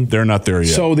strong. They're not there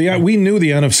yet. So we knew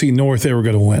the NFC North, they were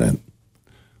going to win it.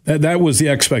 That was the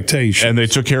expectation. And they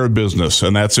took care of business,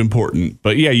 and that's important.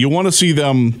 But, you want to see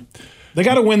them. They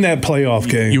got to win that playoff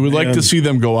game. You would like to see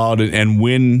them go out and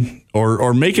win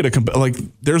or make it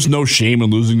there's no shame in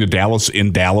losing to Dallas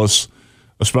in Dallas,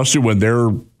 especially when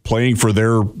they're playing for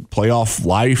their playoff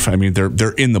life. I mean,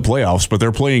 they're in the playoffs, but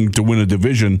they're playing to win a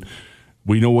division.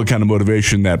 We know what kind of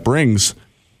motivation that brings.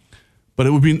 But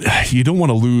it would be, you don't want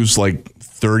to lose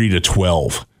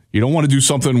 30-12. You don't want to do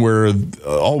something where,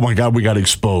 oh my God, we got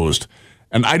exposed.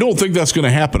 And I don't think that's going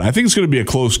to happen. I think it's going to be a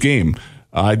close game.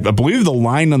 I believe the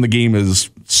line on the game is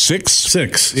 6.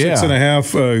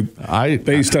 6.5.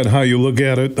 Based on how you look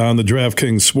at it on the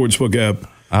DraftKings Sportsbook app.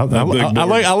 I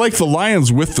like the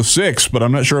Lions with the 6, but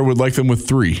I'm not sure I would like them with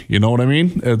 3. You know what I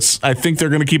mean? I think they're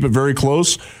going to keep it very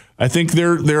close. I think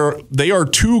they are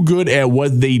too good at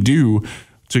what they do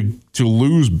to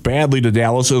lose badly to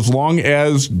Dallas, as long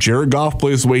as Jared Goff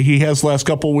plays the way he has the last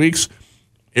couple of weeks.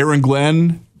 Aaron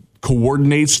Glenn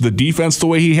coordinates the defense the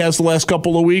way he has the last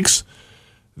couple of weeks.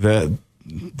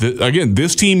 Again,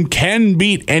 this team can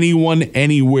beat anyone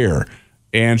anywhere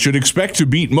and should expect to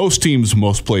beat most teams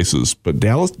most places. But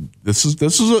Dallas, this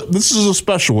is a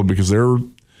special one because they're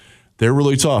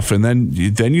really tough. And then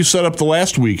you set up the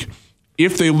last week.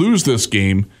 If they lose this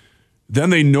game,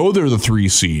 then they know they're the 3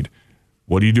 seed.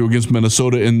 What do you do against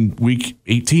Minnesota in week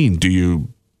 18? Do you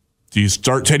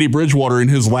start Teddy Bridgewater in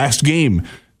his last game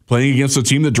playing against a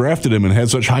team that drafted him and had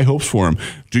such high hopes for him?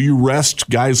 Do you rest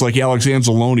guys like Alex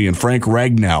Anzalone and Frank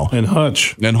Ragnow? And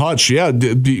Hutch,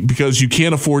 because you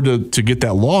can't afford to get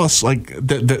that loss.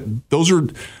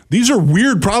 These are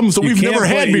weird problems that we've never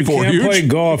had before. You can't play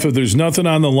golf if there's nothing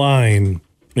on the line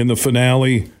in the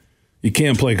finale. You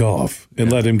can't play golf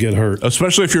and let him get hurt.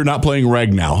 Especially if you're not playing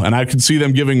Ragnow. And I can see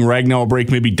them giving Ragnow a break.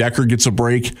 Maybe Decker gets a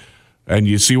break. And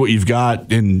you see what you've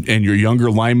got in your younger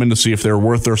linemen to see if they're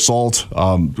worth their salt.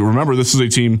 Remember, this is a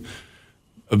team,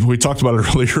 we talked about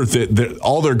it earlier, that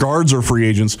all their guards are free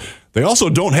agents. They also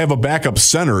don't have a backup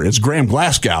center. It's Graham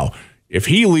Glasgow. If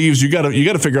he leaves, you got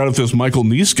to figure out if this Michael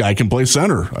Neese guy can play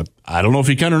center. I don't know if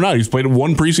he can or not. He's played in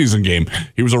 1 preseason game.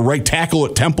 He was a right tackle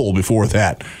at Temple before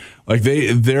that.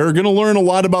 They're going to learn a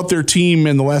lot about their team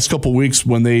in the last couple of weeks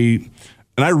and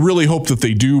I really hope that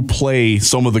they do play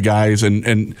some of the guys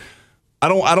and I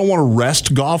don't want to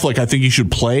rest Goff. I think he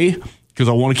should play because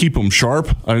I want to keep him sharp.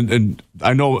 And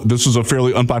I know this is a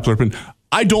fairly unpopular opinion.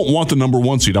 I don't want the number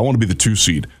 1 seed. I want to be the 2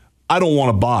 seed. I don't want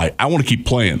to buy. I want to keep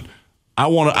playing. I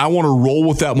want to roll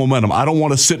with that momentum. I don't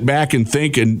want to sit back and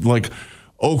think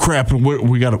oh crap,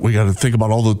 we got to think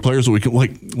about all the players that we can,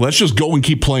 like, let's just go and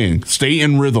keep playing. Stay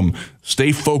in rhythm,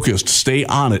 stay focused, stay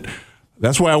on it.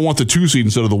 That's why I want the 2 seed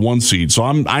instead of the 1 seed. So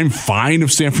I'm fine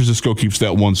if San Francisco keeps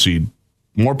that 1 seed.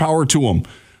 More power to them.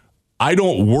 I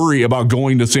don't worry about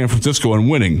going to San Francisco and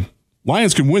winning.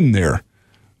 Lions can win there.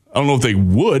 I don't know if they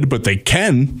would, but they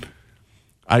can.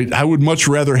 I would much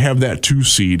rather have that 2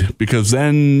 seed, because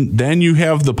then you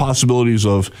have the possibilities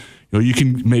of, you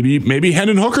can maybe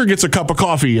Hendon Hooker gets a cup of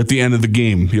coffee at the end of the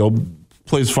game.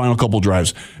 Plays final couple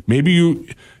drives. Maybe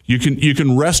you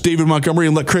can rest David Montgomery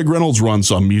and let Craig Reynolds run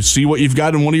some. You see what you've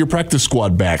got in one of your practice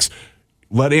squad backs.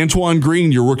 Let Antoine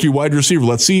Green, your rookie wide receiver,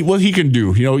 let's see what he can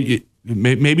do.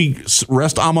 Maybe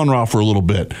rest Amon-Ra for a little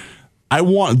bit. I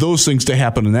want those things to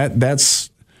happen, and that's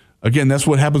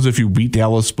what happens if you beat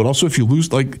Dallas, but also if you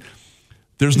lose. Like,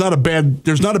 there's not a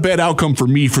bad outcome for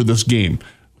me for this game.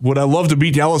 Would I love to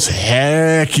beat Dallas?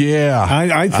 Heck yeah!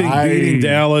 I think beating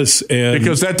Dallas,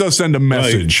 because that does send a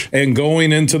message. Right, and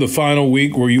going into the final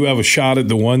week where you have a shot at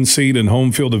the 1 seed and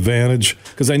home field advantage,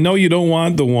 because I know you don't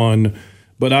want the 1,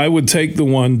 but I would take the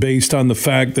 1 based on the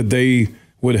fact that they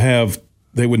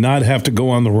would not have to go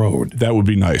on the road. That would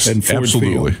be nice. And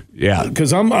absolutely, Field. Yeah.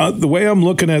 Because the way I'm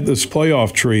looking at this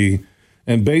playoff tree,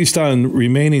 and based on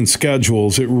remaining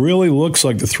schedules, it really looks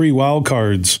like the 3 wild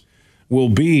cards will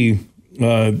be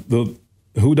the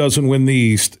who doesn't win the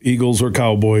East, Eagles or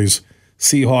Cowboys,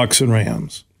 Seahawks and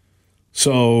Rams.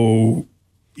 So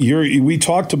we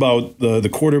talked about the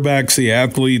quarterbacks, the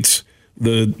athletes,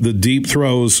 the deep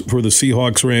throws for the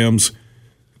Seahawks, Rams,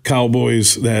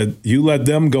 Cowboys, that you let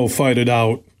them go fight it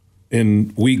out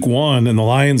in week 1 and the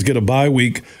Lions get a bye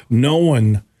week,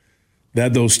 knowing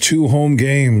that those 2 home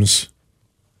games,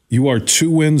 you are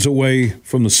 2 wins away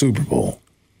from the Super Bowl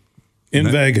in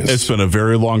Vegas. It's been a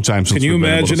very long time since. Can you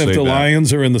imagine if the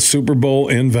Lions are in the Super Bowl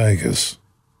in Vegas?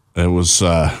 It was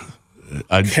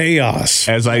chaos.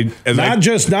 Not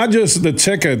just the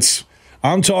tickets.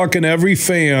 I'm talking every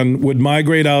fan would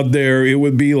migrate out there. It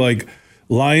would be like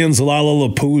Lions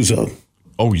Lollapalooza.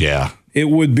 Oh, yeah. It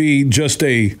would be just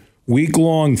a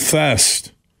week-long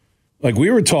fest. Like we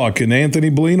were talking,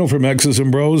 Anthony Bellino from X's and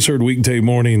Bros heard weekday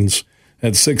mornings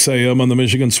at 6 a.m. on the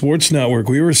Michigan Sports Network.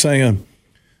 We were saying,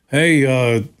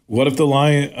 hey, what if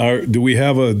do we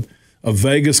have a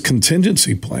Vegas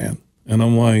contingency plan? And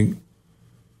I'm like,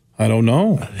 I don't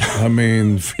know. I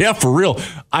mean. Yeah, for real.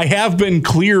 I have been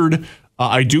cleared.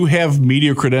 I do have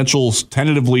media credentials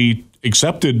tentatively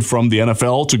accepted from the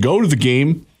NFL to go to the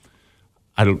game.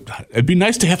 It'd be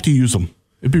nice to have to use them.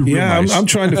 It'd be real nice. I'm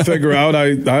trying to figure out.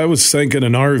 I was thinking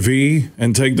an RV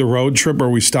and take the road trip,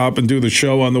 or we stop and do the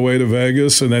show on the way to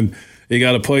Vegas, and then you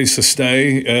got a place to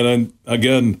stay. And then,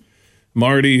 again,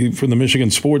 Marty from the Michigan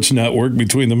Sports Network,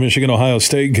 between the Michigan-Ohio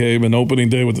State game and opening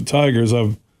day with the Tigers,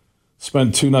 I've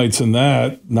spent 2 nights in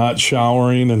that, not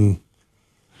showering and.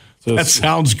 That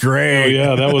sounds great. Oh,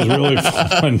 yeah, that was really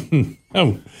fun.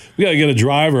 We got to get a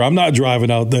driver. I'm not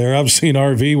driving out there. I've seen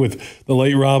RV with the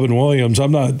late Robin Williams.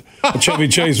 I'm not a Chevy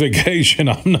Chase Vacation.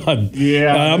 I'm not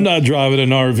driving an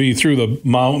RV through the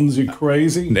mountains. You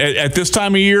crazy? At this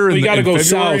time of year, you got to go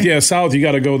south. Yeah, south. You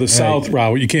got to go the south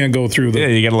route. You can't go through the. Yeah,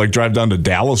 you got to drive down to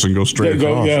Dallas and go straight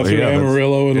across. Yeah, through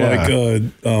Amarillo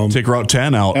and take Route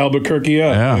 10 out Albuquerque.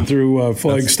 And through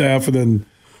Flagstaff, and then.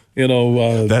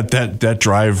 That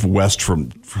drive west from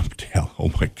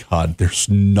oh my God, there's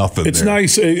nothing. It's there.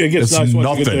 Nice. It gets nice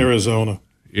once you get to Arizona.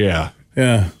 Yeah.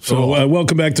 So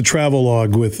welcome back to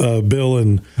Travelog with Bill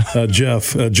and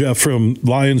Jeff. Jeff from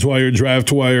Lions Wire,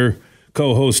 Draft Wire,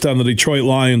 co-host on the Detroit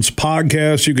Lions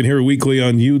podcast. You can hear weekly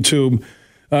on YouTube.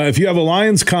 If you have a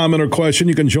Lions comment or question,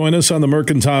 you can join us on the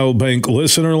Mercantile Bank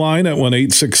listener line at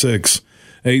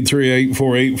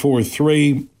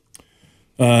 1-866-838-4843.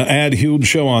 Add Huge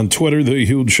Show on Twitter, The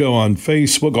Huge Show on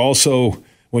Facebook. Also,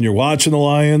 when you're watching the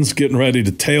Lions, getting ready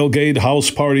to tailgate, house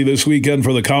party this weekend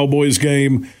for the Cowboys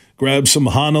game, grab some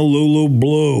Honolulu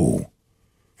Blue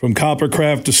from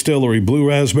Coppercraft Distillery, Blue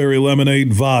Raspberry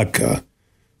Lemonade Vodka.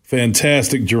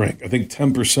 Fantastic drink. I think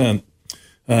 10%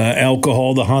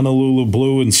 alcohol, the Honolulu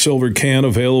Blue and Silver can,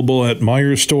 available at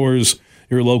Meijer stores,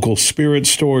 your local spirit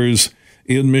stores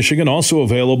in Michigan. Also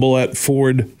available at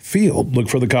Ford Field. Look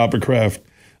for the Coppercraft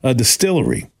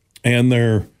Distillery and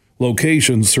their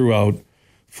locations throughout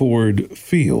Ford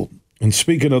Field. And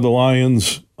speaking of the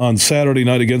Lions, on Saturday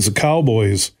night against the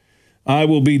Cowboys, I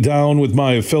will be down with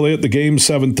my affiliate, the game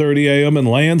 7:30 a.m. in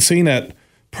Lansing at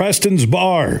Preston's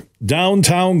Bar,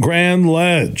 downtown Grand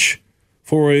Ledge,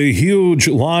 for a huge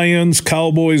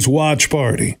Lions-Cowboys watch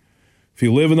party. If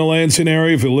you live in the Lansing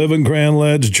area, if you live in Grand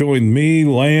Ledge, join me,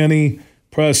 Lanny,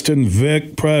 Preston,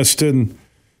 Vic, Preston,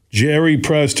 Jerry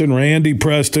Preston, Randy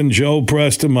Preston, Joe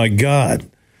Preston. My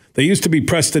God. They used to be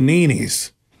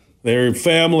Prestoninis. Their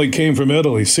family came from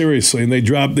Italy, seriously, and they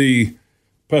dropped the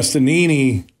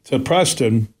Prestonini to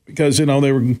Preston because, they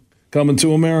were coming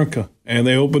to America. And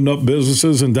they opened up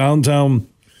businesses in downtown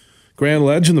Grand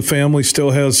Ledge, and the family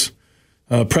still has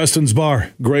Preston's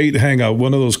Bar. Great hangout,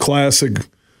 one of those classic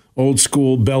old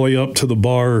school belly up to the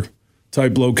bar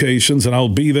type locations. And I'll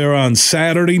be there on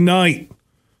Saturday night.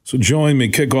 So join me,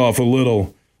 kick off a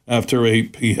little after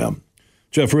 8 p.m.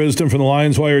 Jeff Risdon from the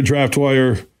Lions Wire, Draft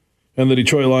Wire, and the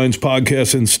Detroit Lions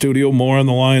podcast in studio. More on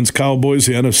the Lions, Cowboys,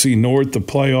 the NFC North, the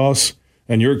playoffs,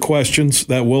 and your questions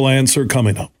that we'll answer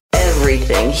coming up.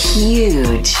 Everything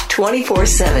huge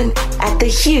 24/7 at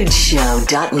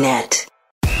thehugeshow.net.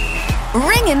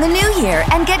 Ring in the new year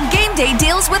and get game day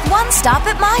deals with One Stop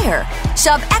at Meijer.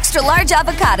 Shop extra large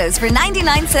avocados for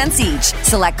 99 cents each.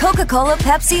 Select Coca-Cola,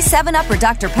 Pepsi, 7-Up, or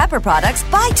Dr. Pepper products.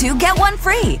 Buy 2, get 1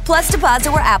 free. Plus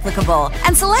deposit where applicable.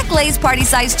 And select Lay's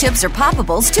party-sized chips or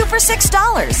poppables, 2 for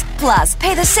 $6. Plus,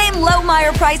 pay the same low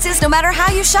Meijer prices no matter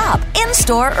how you shop,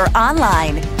 in-store or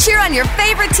online. Cheer on your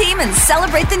favorite team and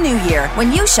celebrate the new year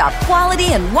when you shop quality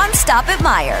and One Stop at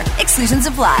Meijer. Exclusions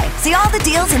apply. See all the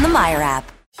deals in the Meijer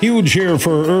app. Huge here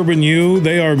for Urban U.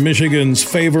 They are Michigan's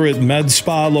favorite med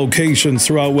spa locations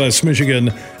throughout West Michigan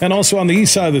and also on the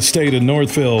east side of the state in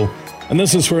Northville. And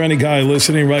this is for any guy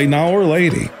listening right now or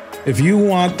lady. If you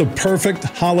want the perfect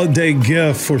holiday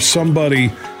gift for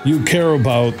somebody you care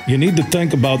about, you need to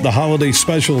think about the holiday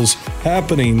specials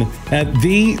happening at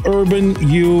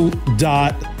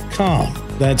theurbanu.com.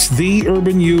 That's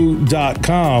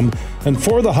theurbanu.com. And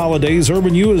for the holidays,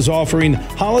 Urban U is offering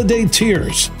holiday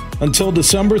tiers. Until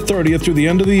December 30th through the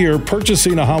end of the year,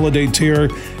 purchasing a holiday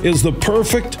tier is the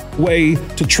perfect way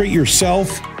to treat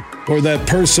yourself or that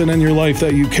person in your life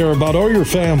that you care about or your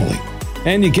family.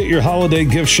 And you get your holiday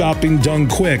gift shopping done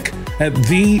quick at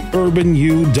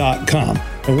theurbanu.com.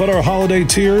 And what are holiday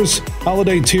tiers?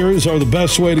 Holiday tiers are the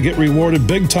best way to get rewarded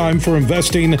big time for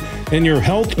investing in your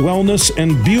health, wellness,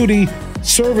 and beauty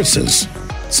services.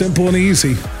 Simple and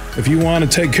easy. If you want to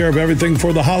take care of everything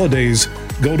for the holidays,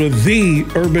 go to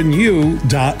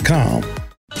theurbanu.com.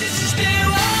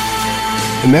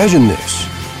 Imagine this,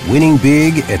 winning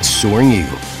big at Soaring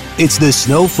Eagle. It's the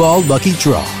Snowfall Lucky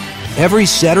Draw. Every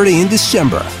Saturday in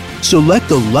December,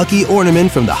 select a lucky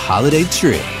ornament from the holiday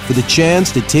tree for the chance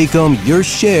to take home your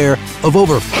share of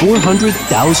over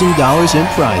 $400,000 in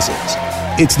prizes.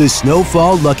 It's the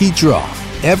Snowfall Lucky Draw.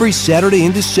 Every Saturday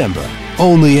in December,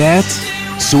 only at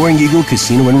Soaring Eagle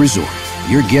Casino and Resort.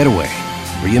 Your getaway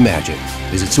reimagined.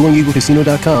 Visit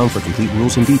SoaringEagleCasino.com for complete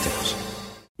rules and details.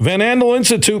 Van Andel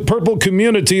Institute Purple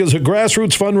Community is a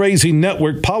grassroots fundraising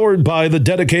network powered by the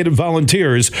dedicated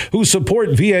volunteers who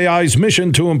support VAI's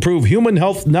mission to improve human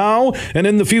health now and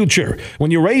in the future.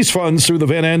 When you raise funds through the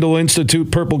Van Andel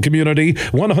Institute Purple Community,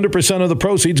 100% of the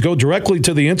proceeds go directly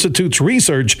to the Institute's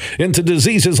research into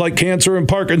diseases like cancer and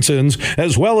Parkinson's,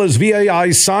 as well as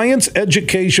VAI's science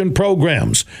education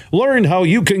programs. Learn how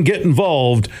you can get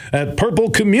involved at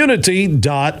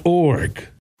purplecommunity.org.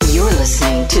 You're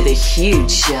listening to The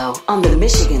Huge Show on the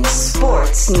Michigan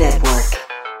Sports Network.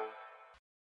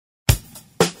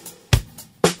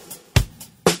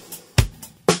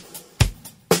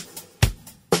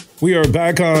 We are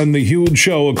back on The Huge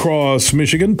Show across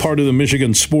Michigan, part of the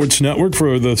Michigan Sports Network.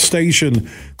 For the station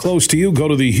close to you, go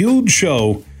to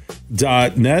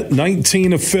thehugeshow.net,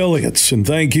 19 affiliates. And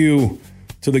thank you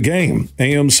to the game,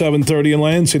 AM 730 in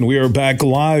Lansing. We are back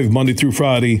live Monday through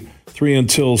Friday, 3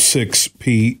 until 6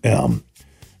 p.m.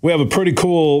 We have a pretty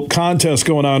cool contest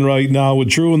going on right now with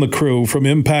Drew and the crew from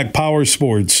Impact Power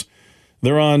Sports.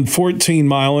 They're on 14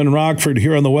 Mile in Rockford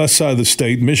here on the west side of the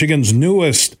state, Michigan's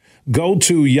newest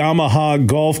go-to Yamaha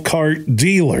golf cart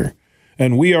dealer.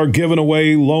 And we are giving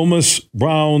away Lomas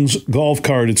Brown's golf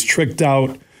cart. It's tricked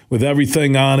out with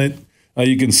everything on it.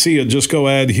 You can see it. Just go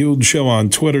add Huge Show on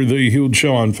Twitter, The Huge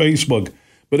Show on Facebook.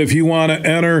 But if you want to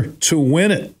enter to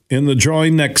win it in the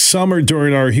drawing next summer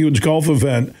during our huge golf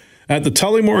event at the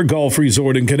Tullymore Golf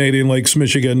Resort in Canadian Lakes,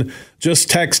 Michigan, just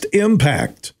text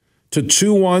IMPACT to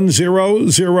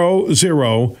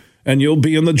 21000 and you'll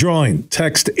be in the drawing.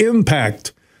 Text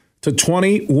IMPACT to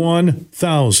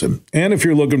 21,000. And if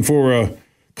you're looking for a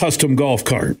custom golf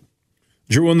cart,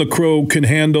 Drew and the crew can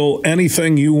handle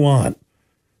anything you want.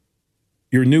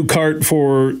 Your new cart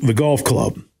for the golf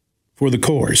club, for the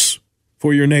course,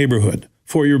 for your neighborhood,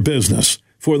 for your business,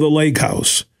 for the lake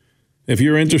house. If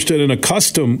you're interested in a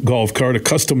custom golf cart, a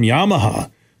custom Yamaha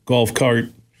golf cart,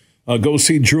 go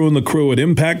see Drew and the crew at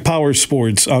Impact Power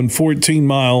Sports on 14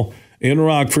 Mile in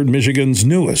Rockford, Michigan's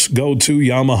newest go-to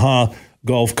Yamaha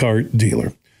golf cart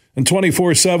dealer. And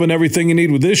 24/7, everything you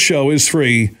need with this show is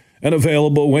free and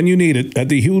available when you need it at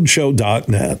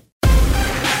thehugeshow.net.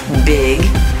 Big,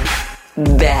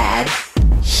 bad,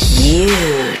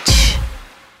 huge.